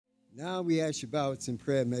Now we ask you about some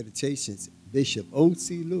prayer meditations. Bishop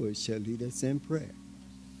O.C. Lewis shall lead us in prayer.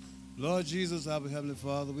 Lord Jesus, our Heavenly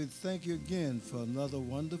Father, we thank you again for another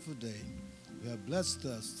wonderful day. You have blessed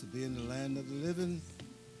us to be in the land of the living.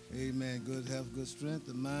 Amen. Good health, good strength,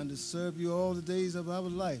 the mind to serve you all the days of our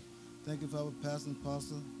life. Thank you for our pastor and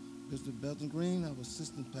apostle, Bishop Belton Green, our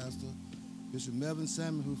assistant pastor, Bishop Melvin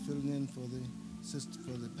Samuel, who's filling in for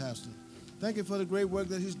the pastor. Thank you for the great work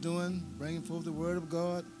that he's doing, bringing forth the word of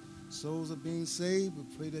God. Souls are being saved. We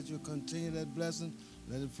pray that you'll continue that blessing.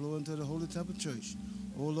 Let it flow into the Holy Temple Church.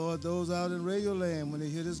 Oh, Lord, those out in Radio Land, when they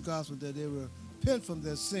hear this gospel, that they will repent from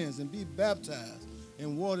their sins and be baptized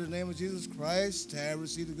in water in the name of Jesus Christ, to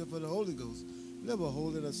receive the gift of the Holy Ghost. Live a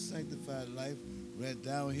holy and a sanctified life right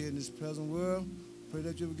down here in this present world. Pray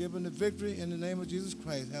that you will give them the victory in the name of Jesus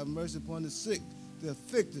Christ. Have mercy upon the sick, the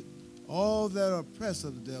afflicted, all that are oppressed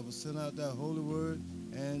of the devil. Send out that holy word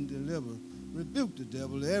and deliver. Rebuke the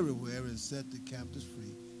devil everywhere and set the captives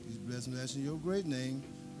free. These blessings in your great name.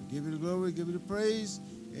 We give you the glory, we give you the praise.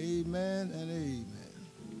 Amen and amen.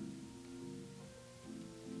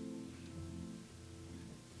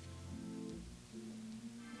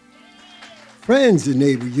 Friends and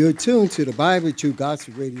neighbors, you're tuned to the Bible True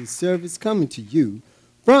Gospel Radio service coming to you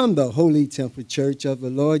from the Holy Temple Church of the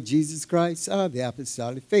Lord Jesus Christ of the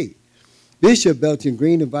Apostolic Faith. Bishop Belton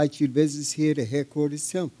Green invites you to visit us here at the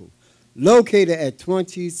headquarters temple, located at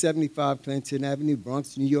 2075 Clinton Avenue,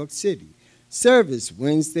 Bronx, New York City. Service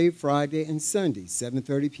Wednesday, Friday, and Sunday,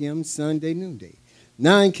 7:30 p.m., Sunday, noonday.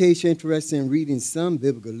 Now, in case you're interested in reading some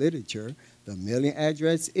biblical literature, the mailing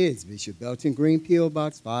address is Bishop Belton Green, P.O.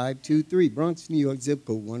 Box 523, Bronx, New York, zip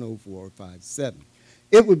code 10457.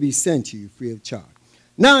 It will be sent to you free of charge.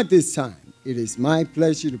 Now, at this time, it is my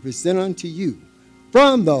pleasure to present unto you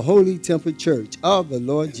from the Holy Temple Church of the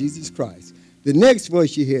Lord Jesus Christ. The next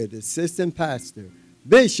voice you hear, the assistant pastor,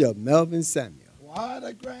 Bishop Melvin Samuel. What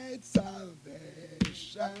a great salvation.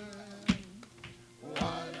 What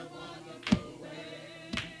a wonderful way.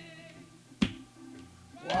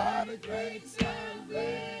 What a great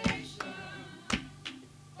salvation.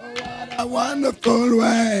 Oh, what a wonderful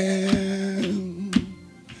way.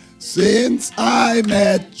 Since I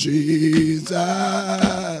met Jesus,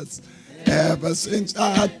 ever since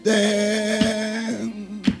that day,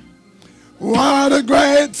 what a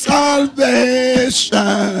great salvation.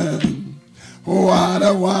 What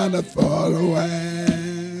a wonderful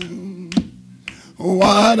way.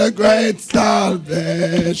 What a great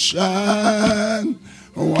salvation.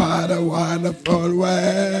 What a wonderful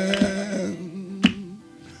way.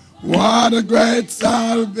 What a great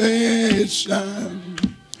salvation.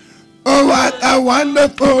 Oh, what a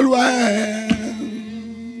wonderful way.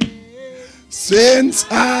 Since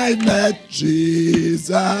I met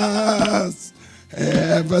Jesus,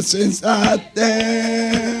 ever since that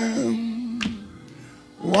day,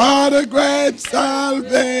 what a great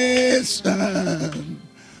salvation.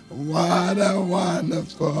 What a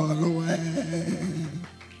wonderful way.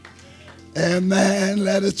 Amen.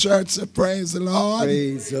 Let the church say, praise the Lord.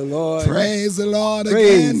 Praise the Lord. Praise the Lord again.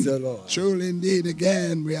 Praise the Lord. Truly indeed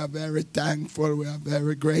again, we are very thankful. We are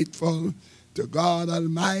very grateful to God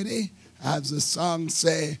Almighty, as the song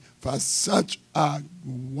say, for such a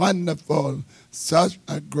wonderful, such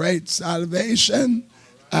a great salvation,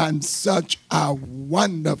 and such a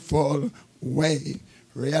wonderful way.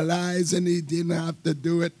 Realizing he didn't have to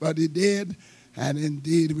do it, but he did. And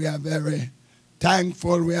indeed, we are very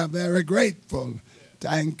thankful. We are very grateful.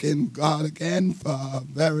 Thanking God again for our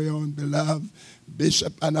very own beloved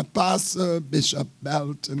Bishop and Apostle, Bishop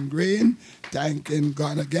Belton Green. Thanking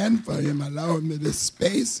God again for him allowing me this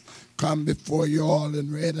space. Come before you all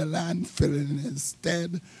in Radio Land, filling in his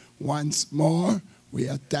stead once more. We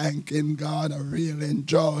are thanking God. I really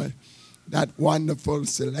enjoy that wonderful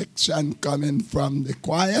selection coming from the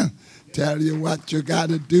choir. Tell you what you got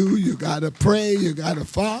to do. You got to pray. You got to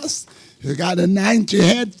fast. You got to anoint your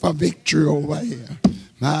head for victory over here.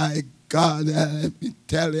 My God, let me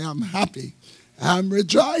tell you, I'm happy. I'm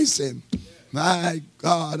rejoicing. My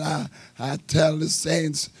God, I tell the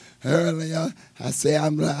saints earlier, I say I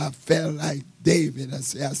felt like David. I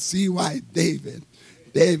say, I see why David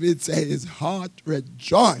said his heart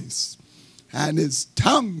rejoiced and his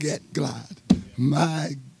tongue get glad.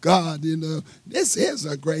 My God, you know, this is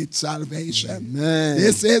a great salvation. Amen.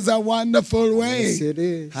 This is a wonderful way. Yes, it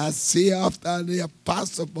is. I see after the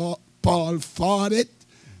Apostle Paul fought it,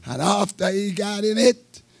 and after he got in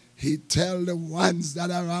it, he tell the ones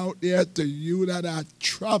that are out there, to you that are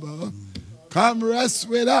troubled, come rest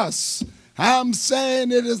with us. I'm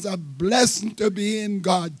saying it is a blessing to be in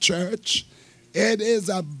God's church. It is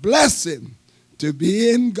a blessing to be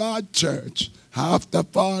in God's church. After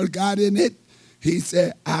Paul got in it, he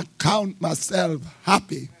said, I count myself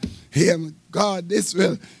happy. Him, God, this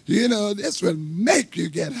will make you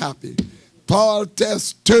get happy. Paul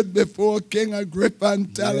stood before King Agrippa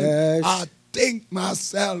and tell him, I think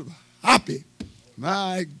myself happy.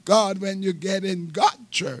 My God, when you get in God's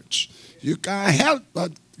church, you can't help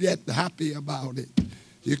but get happy about it.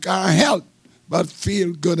 You can't help but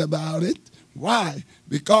feel good about it. Why?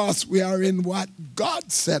 Because we are in what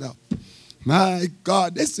God set up. My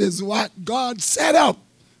God, this is what God set up.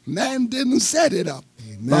 Man didn't set it up.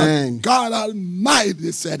 Amen. But God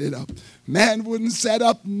Almighty set it up. Man wouldn't set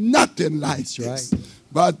up nothing like this. Right.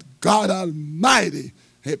 But God Almighty,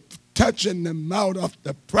 touching the mouth of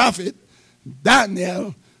the prophet,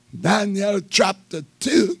 Daniel chapter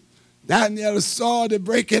 2, Daniel saw the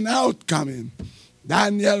breaking out coming.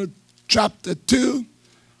 Daniel chapter 2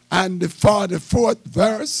 and the 44th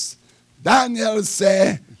verse, Daniel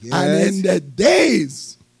said, and in the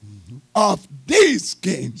days of these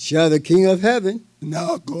kings shall the King of heaven,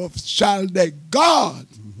 shall the God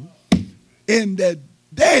in the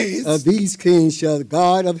days of these kings shall the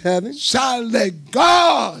God of heaven, shall the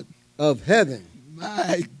God of heaven.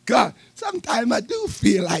 My God, sometimes I do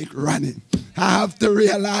feel like running. I have to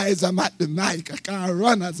realize I'm at the mic. I can't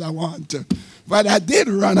run as I want to. But I did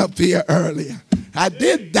run up here earlier. I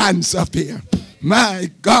did dance up here.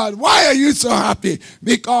 My God, why are you so happy?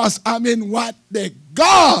 Because I'm in what the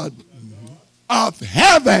God of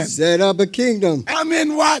heaven set up a kingdom. I'm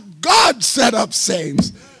in what God set up,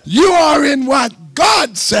 saints. You are in what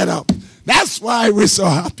God set up. That's why we're so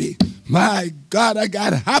happy. My God, I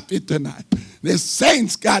got happy tonight. The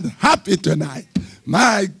saints got happy tonight.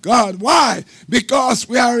 My God, why? Because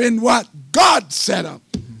we are in what God set up.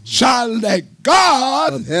 Shall the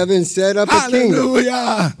God of heaven set up a kingdom?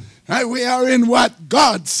 Hallelujah. We are in what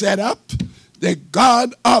God set up. The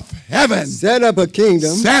God of heaven set up a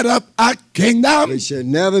kingdom. Set up a kingdom. It shall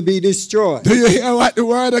never be destroyed. Do you hear what the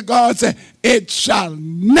word of God says? It shall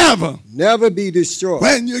never be destroyed.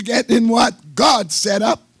 When you get in what God set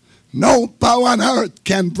up, no power on earth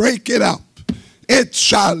can break it up. It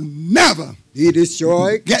shall never be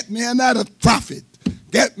destroyed. Get me another prophet.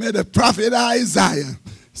 Get me the prophet Isaiah.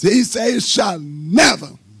 He says it shall never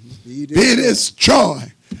be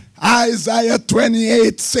destroyed. Isaiah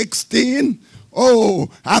 28:16. Oh,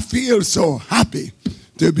 I feel so happy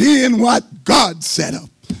to be in what God set up.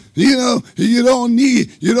 You know, you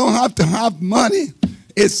don't have to have money.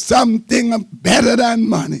 It's something better than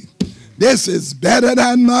money. This is better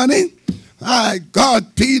than money. My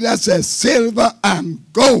God, Peter says, silver and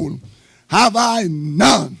gold have I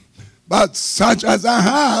none, but such as I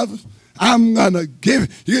have, I'm going to give.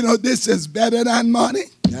 You know, this is better than money.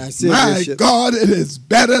 That's it, my Bishop. God, it is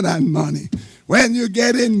better than money. When you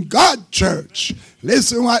get in God's church,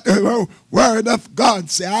 listen what the word of God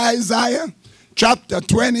says. Isaiah chapter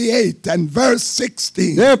 28 and verse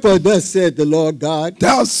 16. Therefore thus said the Lord God.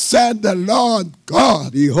 Thus said the Lord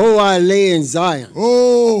God. Behold, I lay in Zion.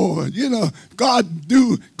 Oh, you know, God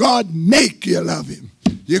make you love him.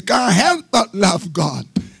 You can't help but love God.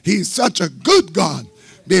 He's such a good God.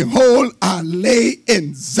 Behold, I lay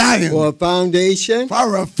in Zion. For a foundation.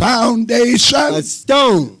 For a foundation. A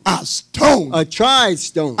stone. A stone. A tried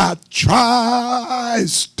stone. A tried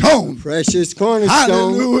stone. A precious cornerstone.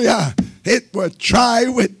 Hallelujah. It was tried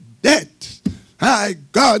with death. My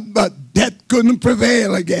God, but death couldn't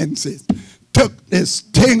prevail against it. Took this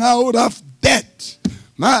thing out of death.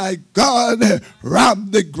 My God,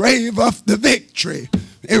 robbed the grave of the victory.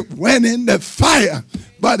 It went in the fire,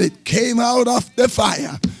 but it came out of the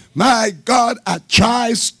fire. My God, a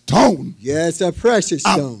tried stone. Yes, a precious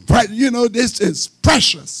stone. You know, this is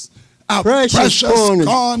precious. A precious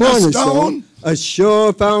cornerstone. A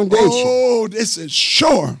sure foundation. Oh, this is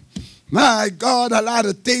sure. My God, a lot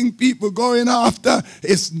of things people going after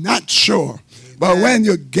is not sure. Amen. But when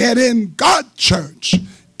you get in God's church,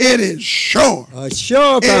 it is sure. A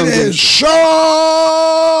sure foundation. It is sure.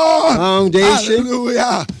 Foundation.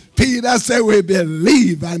 Hallelujah. Peter said we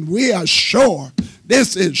believe and we are sure.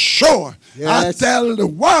 This is sure. Yes. I tell the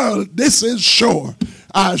world this is sure.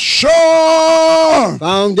 A sure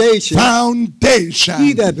foundation. Foundation.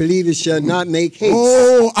 He that believeth shall not make haste.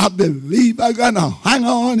 Oh, I believe I'm going to hang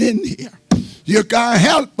on in here. You can't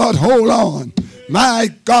help but hold on. My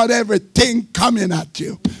God, everything coming at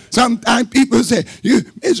you. Sometimes people say,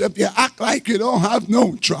 Bishop, you act like you don't have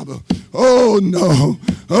no trouble. Oh, no.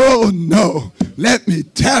 Oh, no. Let me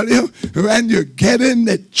tell you, when you get in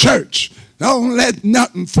the church, don't let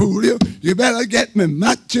nothing fool you. You better get me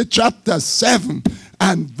Matthew chapter 7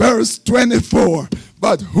 and verse 24.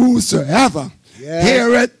 But whosoever Yes.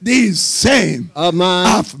 heareth these same of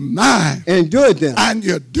mine, and do them. And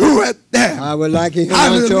you do it them. I would liken him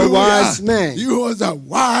unto a wise man. You was a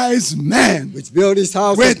wise man. Which built his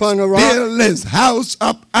house upon a rock. Built his house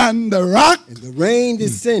up on the rock. And the rain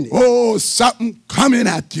descended. Oh, something coming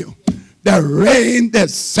at you. The rain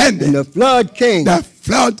descended. And the flood came. The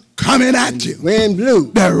flood coming at you. The wind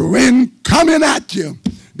blew. The wind coming at you.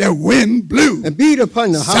 The wind blew. And beat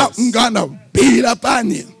upon the house. Something gonna beat up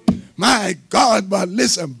on you. My God, but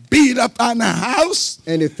listen, beat up on the house.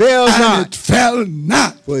 And it fell not. It fell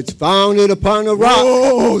not. For it's founded upon a rock.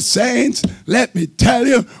 Oh, saints, let me tell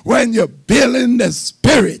you, when you're building the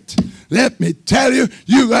Spirit, let me tell you,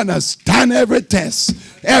 you're gonna stand every test.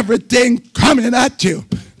 Everything coming at you.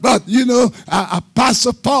 But you know,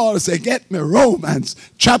 Apostle Paul said, get me Romans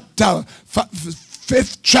chapter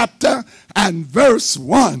 5th chapter and verse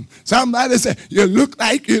 1. Somebody said, you look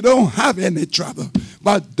like you don't have any trouble,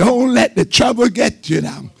 but don't let the trouble get you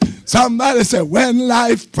down. Somebody said, when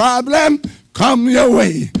life problem come your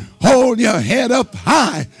way, hold your head up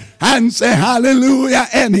high and say hallelujah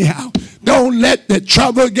anyhow. Don't let the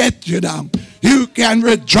trouble get you down. You can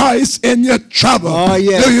rejoice in your trouble. Oh,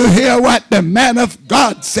 yes. Do you hear what the man of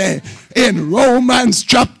God said in Romans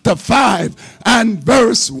chapter 5 and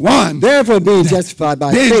verse 1? Therefore, being justified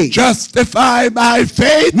by faith. Justified by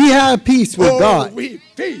faith. We have peace with God. We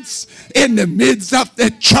peace in the midst of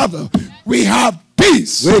the trouble. We have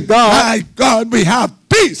peace with God. My God, we have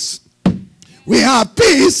peace. We have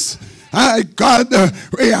peace. My God,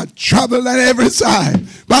 we have trouble on every side,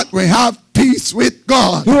 but we have peace with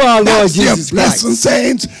God. Through our Lord That's Jesus your blessing, Christ.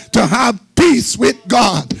 saints, to have peace with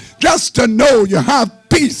God. Just to know you have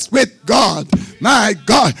peace with God. My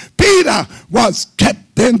God, Peter was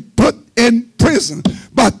kept and put in prison,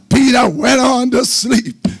 but Peter went on to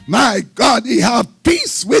sleep. My God, he have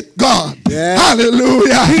peace with God. Yeah.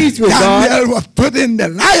 Hallelujah. Peace with Daniel God. was put in the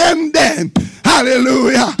lion den.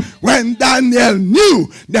 Hallelujah. When Daniel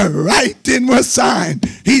knew the writing was signed,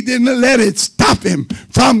 he didn't let it stop him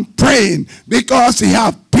from praying because he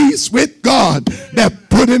had peace with God. They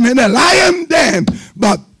put him in a lion den,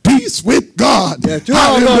 but peace with God. Yeah, through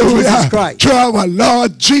our Lord Jesus Christ. Through our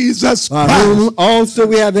Lord Jesus Christ. Whom also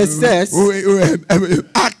we have access.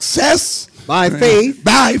 Access. By faith.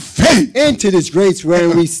 By faith. Into this grace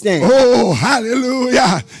wherein we stand. Oh,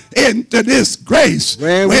 hallelujah. Into this grace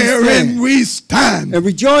wherein we stand. And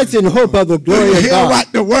rejoice in the hope of the glory of God. Hear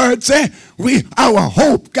what the word said? Our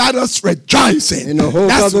hope got us rejoicing. In the hope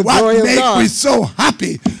That's of the glory what of God. makes me so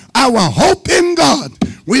happy. Our hope in God.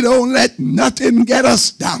 We don't let nothing get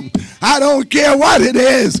us down. I don't care what it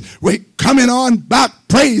is. We're coming on back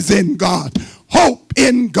praising God. Hope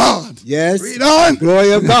in God. Yes. Read on.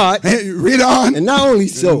 Glory of God. Read on. And not only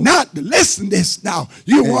so. Listen this now.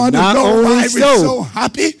 You want to not know why only we're so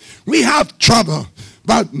happy? We have trouble.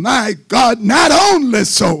 But my God, not only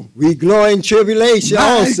so. We glory in tribulation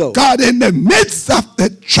also. My God, in the midst of the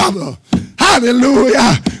trouble.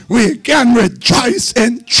 Hallelujah. We can rejoice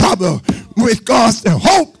in trouble because the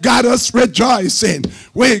hope got us rejoicing.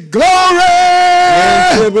 We glory.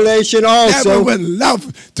 And tribulation also. Devil would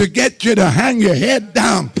love to get you to hang your head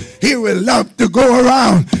down. He would love to go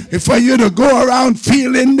around, for you to go around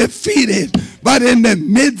feeling defeated. But in the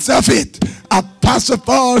midst of it, Apostle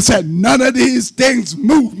Paul said, none of these things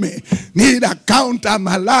move me. Need account of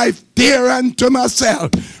my life dear unto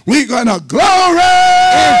myself. We're going to glory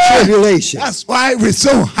in tribulation. That's why we're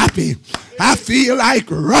so happy. I feel like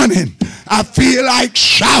running. I feel like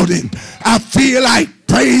shouting. I feel like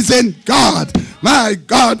praising God. My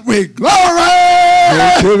God, we glory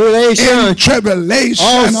in tribulation. In tribulation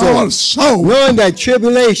also. Knowing that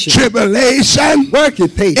tribulation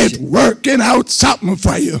worketh patience. It's working out something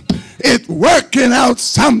for you. It's working out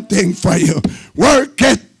something for you.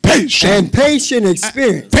 Worketh patience. And patient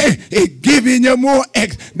experience. It giving you more.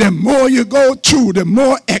 The more you go through, the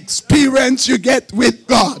more experience you get with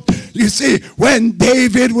God. You see, when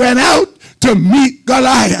David went out to meet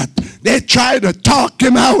Goliath, they tried to talk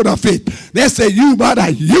him out of it. They say, you but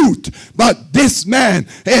a youth, but this man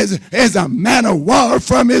is a man of war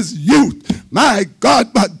from his youth. My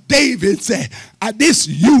God, but David said, this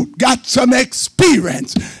youth got some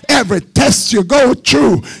experience. Every test you go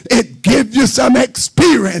through, it gives you some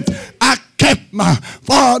experience. I kept my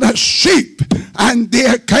father's sheep, and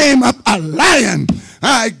there came up a lion.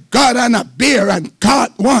 I got on a bear and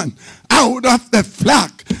caught one out of the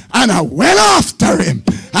flock, and I went after him.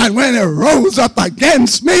 And when he rose up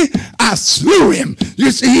against me, I slew him.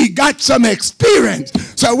 You see, he got some experience.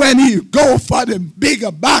 So when he go for the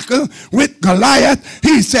bigger battle with Goliath,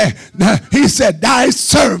 he said, thy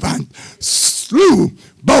servant slew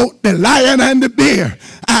both the lion and the bear.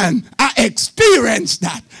 And I experienced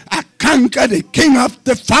that. I conquered the king of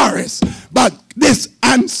the forest. But this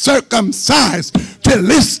uncircumcised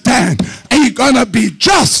Philistine ain't gonna be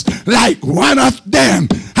just like one of them.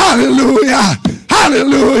 Hallelujah.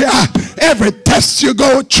 Hallelujah. Every test you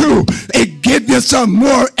go through, it gives you some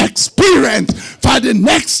more experience for the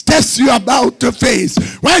next test you're about to face.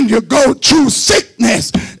 When you go through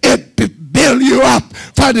sickness, it builds you up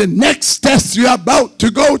for the next test you're about to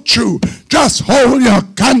go through. Just hold your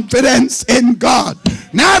confidence in God.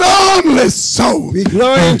 Not only so, We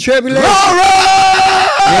glory in tribulation.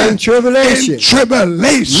 glory In tribulation. in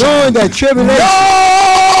tribulation. Knowing that tribulation.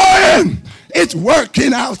 Knowing it's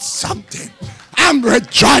working out something. I'm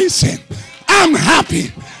rejoicing. I'm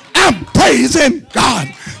happy. I'm praising God.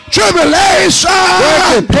 Tribulation.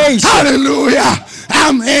 Working patience. Hallelujah.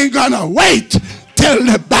 I ain't gonna wait till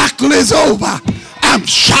the battle is over. I'm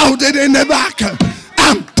shouting in the battle.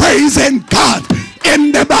 I'm praising God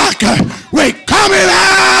in the battle. We're coming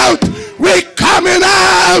out. We're coming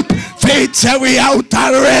out. Faith said we out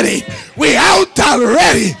already. We out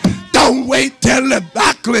already. Don't wait till the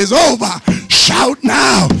battle is over. Shout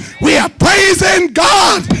now. We are praising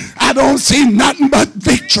God. I don't see nothing but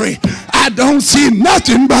victory. I don't see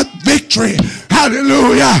nothing but victory.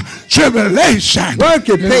 Hallelujah. Tribulation. Work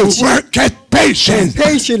it patient. Work it patient. And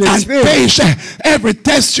patient And experience. patient. Every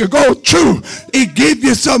test you go through, it gives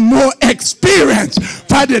you some more experience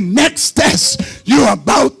for the next test you're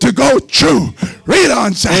about to go through. Read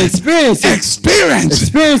on, son. Experience. Experience.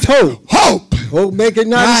 Experience hope. Hope. Hope make it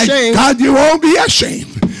not My ashamed. God, you won't be ashamed.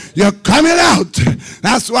 You're coming out.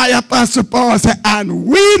 That's why Apostle Paul said, and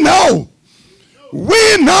we know,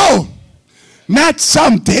 not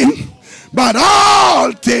something, but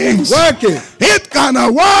all things. Working. It's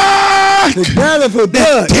gonna work. Together for The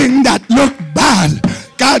good. thing that look bad,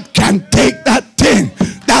 God can take that thing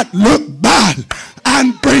that look bad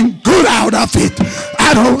and bring good out of it.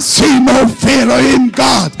 I don't see no failure in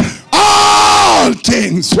God. All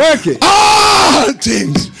things. Work it. All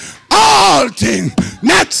things. All things.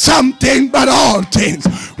 Not something, but all things.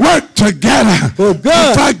 Work together. For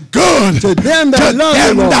good. For good. To them that love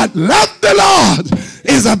the Lord. That love the Lord.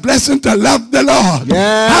 Is a blessing to love the Lord.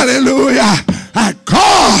 Yes. Hallelujah. I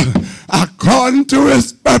call according to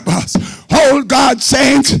his purpose. Hold God,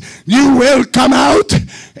 saints, you will come out.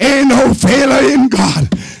 Ain't no failure in God.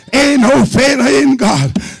 Ain't no failure in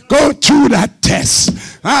God. Go through that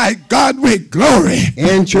test. My God, with glory.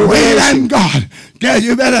 And tribulation. Wait on God. Girl,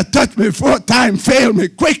 you better touch me 4 times. Fail me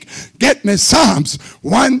quick. Get me Psalms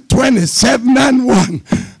 127 and 1.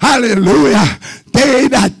 Hallelujah. They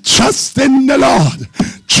that trust in the Lord.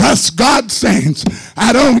 Trust God, saints.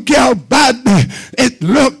 I don't care how bad it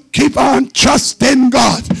look. Keep on trusting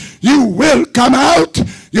God. You will come out.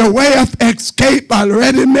 Your way of escape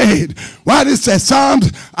already made. What is it?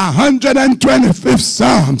 Psalms 125th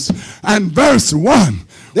Psalms and verse 1.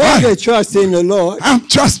 They that trust in the Lord. I'm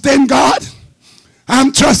trusting God.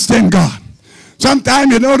 I'm trusting God.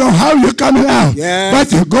 Sometimes you don't know how you're coming out. Yes.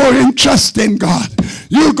 But you go in trusting God.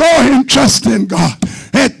 You go in trusting God.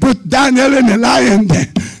 It put Daniel in the lion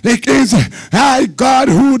den. The king said, "I God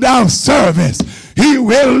who thou servest, he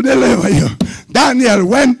will deliver you." Daniel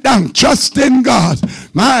went down trusting God.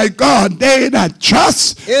 My God, they that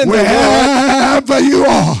trust In the wherever you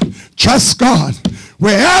are, trust God.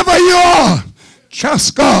 Wherever you are,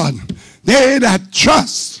 trust God. They that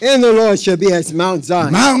trust In the Lord shall be as Mount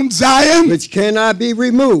Zion. Mount Zion. Which cannot be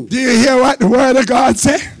removed. Do you hear what the word of God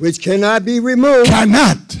said? Which cannot be removed.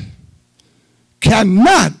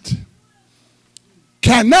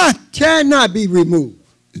 Cannot Be removed.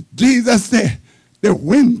 Jesus said, the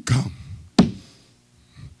wind come,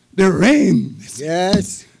 the rain,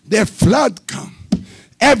 Yes. the flood come,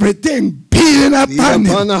 everything beating upon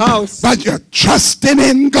upon you. the house. But you're trusting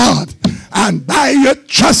in God. And by your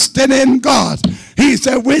trusting in God, he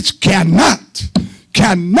said, which cannot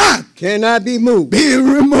Cannot be moved. be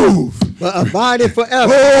removed. But abideth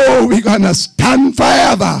forever. Oh, we're going to stand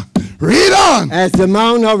forever. Read on. As the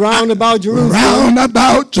mountain around about Jerusalem. Round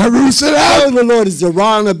about Jerusalem. Oh, the Lord is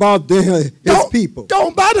around about his people.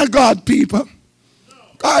 Don't bother God, people.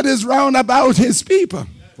 God is round about his people.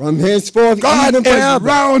 From henceforth, God even is forever.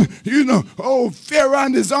 round, Pharaoh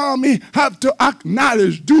and his army have to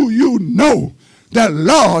acknowledge, do you know the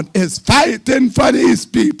Lord is fighting for these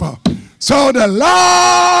people? So the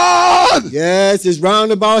Lord, Yes, is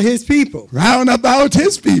round about his people. round about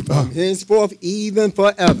his people. Henceforth, even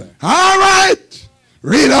forever. All right,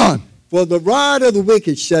 read on. For the rod of the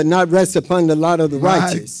wicked shall not rest upon the lot of the My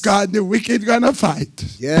righteous. God, the wicked gonna fight.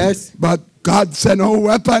 Yes. But God said, no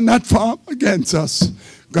weapon not formed against us.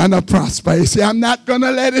 gonna prosper. You see, I'm not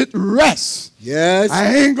gonna let it rest. Yes.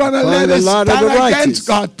 I ain't gonna let it stand against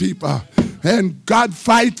God's people. And God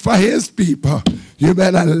fight for his people. You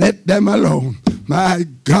better let them alone. My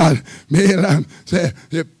God, may them say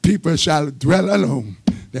the people shall dwell alone.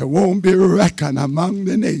 They won't be reckoned among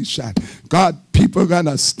the nation. God, people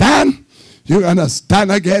gonna stand. You're gonna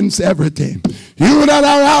stand against everything. You that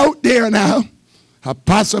are out there now,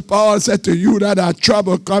 Apostle Paul said to you that are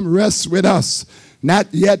troubled, come rest with us.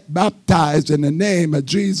 Not yet baptized in the name of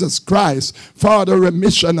Jesus Christ for the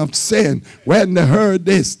remission of sin. When they heard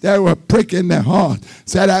this, they were pricking their heart.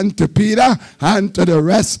 Said unto Peter and to the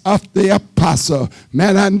rest of the apostle,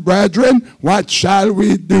 men and brethren, what shall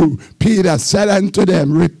we do? Peter said unto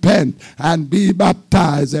them, repent and be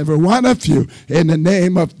baptized, every one of you, in the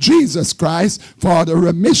name of Jesus Christ for the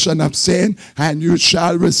remission of sin, and you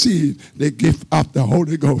shall receive the gift of the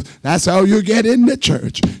Holy Ghost. That's how you get in the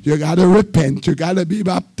church. You got to repent. You got to be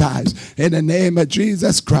baptized in the name of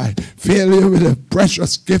Jesus Christ. Fill you with the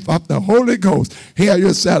precious gift of the Holy Ghost. Hear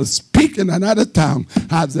yourself speak in another tongue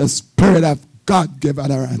as the Spirit of God give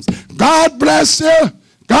utterance. God bless you.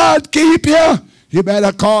 God keep you. You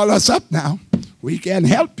better call us up now. We can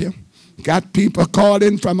help you. Got people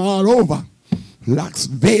calling from all over. Las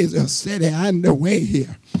Vegas City and the way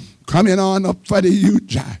here. Coming on up for the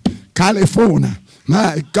Utah, California.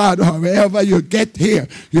 My God, wherever you get here,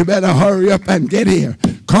 you better hurry up and get here.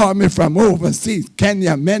 Call me from overseas,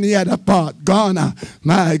 Kenya, many other parts, Ghana.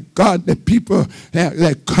 My God, the people,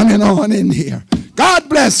 they're coming on in here. God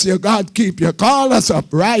bless you. God keep you. Call us up.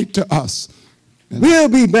 Write to us. We'll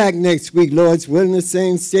be back next week, Lord's willing, the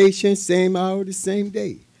same station, same hour, the same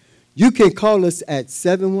day. You can call us at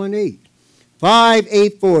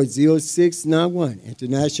 718-584-0691.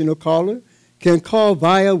 International caller can call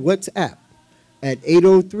via WhatsApp at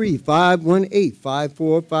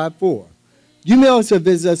 803-518-5454. You may also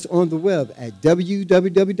visit us on the web at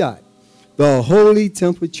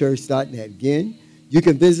www.theholytemplechurch.net. Again, you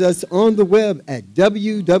can visit us on the web at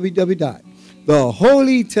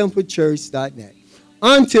www.theholytemplechurch.net.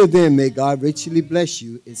 Until then, may God richly bless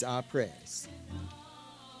you is our prayers.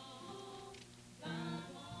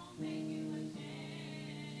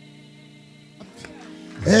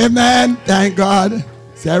 Amen. Thank God.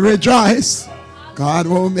 Say rejoice. God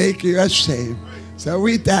won't make you ashamed. So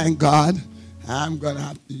we thank God. I'm going to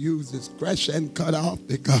have to use this question cut off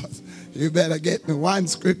because you better get me one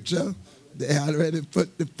scripture. They already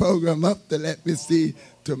put the program up to let me see.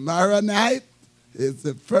 Tomorrow night is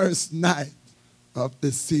the first night of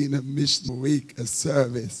the Senior Mission Week of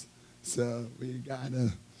service. So we got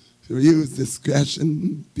to use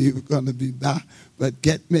discretion. People going to be back. But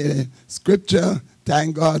get me the scripture.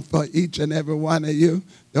 Thank God for each and every one of you.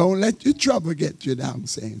 Don't let your trouble get you down,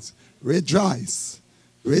 saints. Rejoice.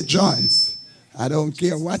 Rejoice. I don't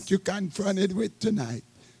care what you confronted with tonight.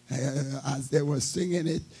 As they were singing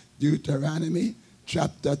it, Deuteronomy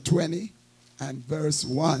chapter 20 and verse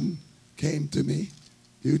 1 came to me.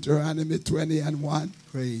 Deuteronomy 20 and 1.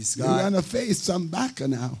 Praise God. You're going to face some battle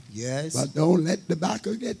now. Yes. But don't let the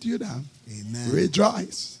battle get you down. Amen.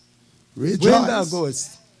 Rejoice. Rejoice. When thou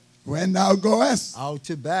goest When thou goest out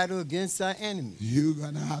to battle against thy enemy, you're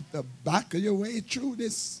going to have to battle your way through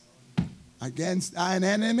this against thine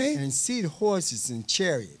enemy. and see the horses and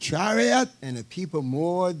chariots, Chariot, and the people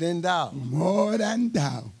more than thou. more than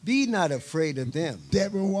thou. Be not afraid of them.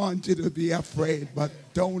 Devil wants you to be afraid, but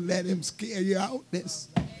don't let him scare you out this.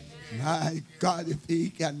 My God, if he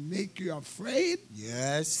can make you afraid,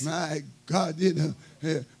 Yes. my God, you know,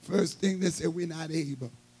 first thing they say, we're not able.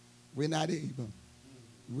 We're not able.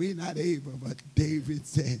 We're not able. But David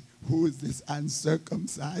said, who is this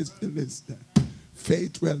uncircumcised Philistine?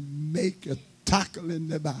 Faith will make you tackle in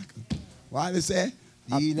the battle. Why they say?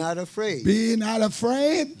 Be not afraid. Be not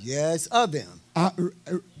afraid. Yes, of them.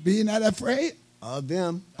 Be not afraid Of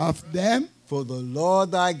them. of them. For the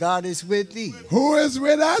Lord thy God is with thee. Who is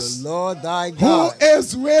with us? The Lord thy Who God.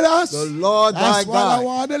 is with us? The Lord thy That's what I God.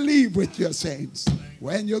 want to leave with your saints.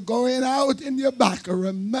 When you're going out in your battle,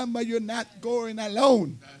 remember you're not going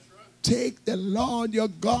alone. Take the Lord your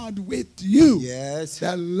God with you. Yes.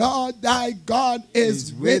 The Lord thy God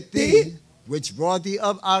is with thee. which brought thee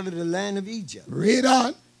up out of the land of Egypt. Read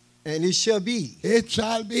on. And it shall be, It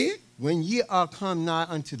shall be. when ye are come nigh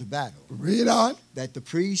unto the battle, Read on. that the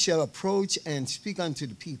priest shall approach and speak unto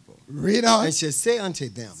the people, Read on. and shall say unto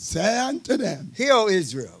them, Say unto them, Hear, O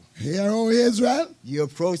Israel, Hear, O Israel. ye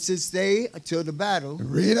approach this day until the battle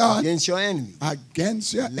Read on. against your enemy.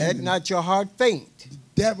 Against your Let enemy. not your heart faint.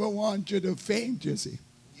 Devil wants you to faint, you see.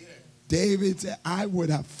 David said, I would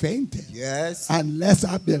have fainted Yes. unless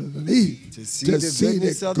I believed To see the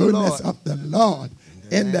goodness of the goodness Lord. of the Lord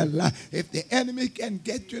in the life. If the enemy can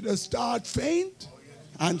get you to start faint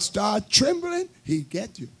and start trembling, he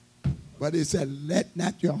get you. But he said, let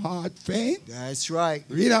not your heart faint. That's right.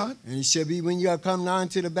 Read on. And it shall be when you are come down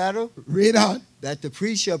to the battle, Read on. that the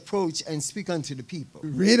priest shall approach and speak unto the people,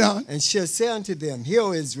 Read on. and shall say unto them, Hear,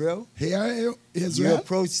 O Israel, Here you Israel.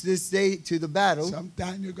 approach this day to the battle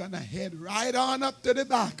Sometime you're going to head right on up to the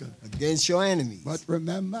battle. against your enemies. But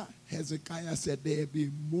remember, Hezekiah said there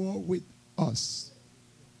be more with us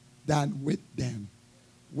than with them.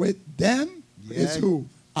 With them is who?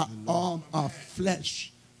 An arm of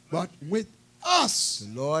flesh. But with us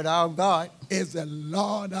The Lord our God, is the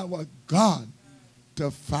Lord our God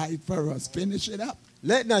to fight for us. Finish it up.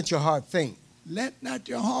 let not your heart faint. Let not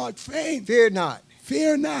your heart faint. Fear not,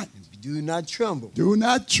 Fear not. do not tremble. Do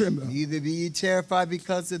not tremble. Neither be ye terrified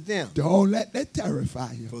because of them. Don't let that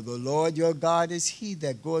terrify you. For the Lord your God is he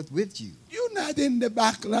that goeth with you. You're not in the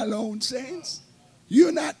battle alone, saints.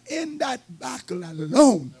 You're not in that battle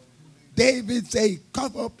alone. David said,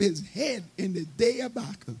 cover up his head in the day of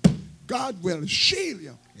battle. God will shield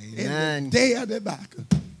you in the day of the battle.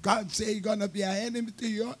 God said you're going to be an enemy to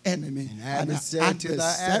your enemy. An adversary to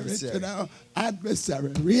thy adversary. to the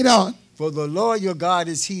adversary. Read on. For the Lord your God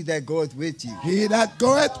is he that goeth with you, He that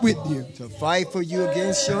goeth with you to fight for you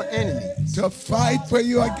against your enemies, to fight for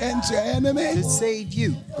you against your to enemy. save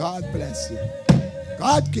you. God bless you.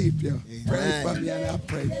 God keep you. Pray Amen. for me and I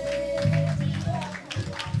pray.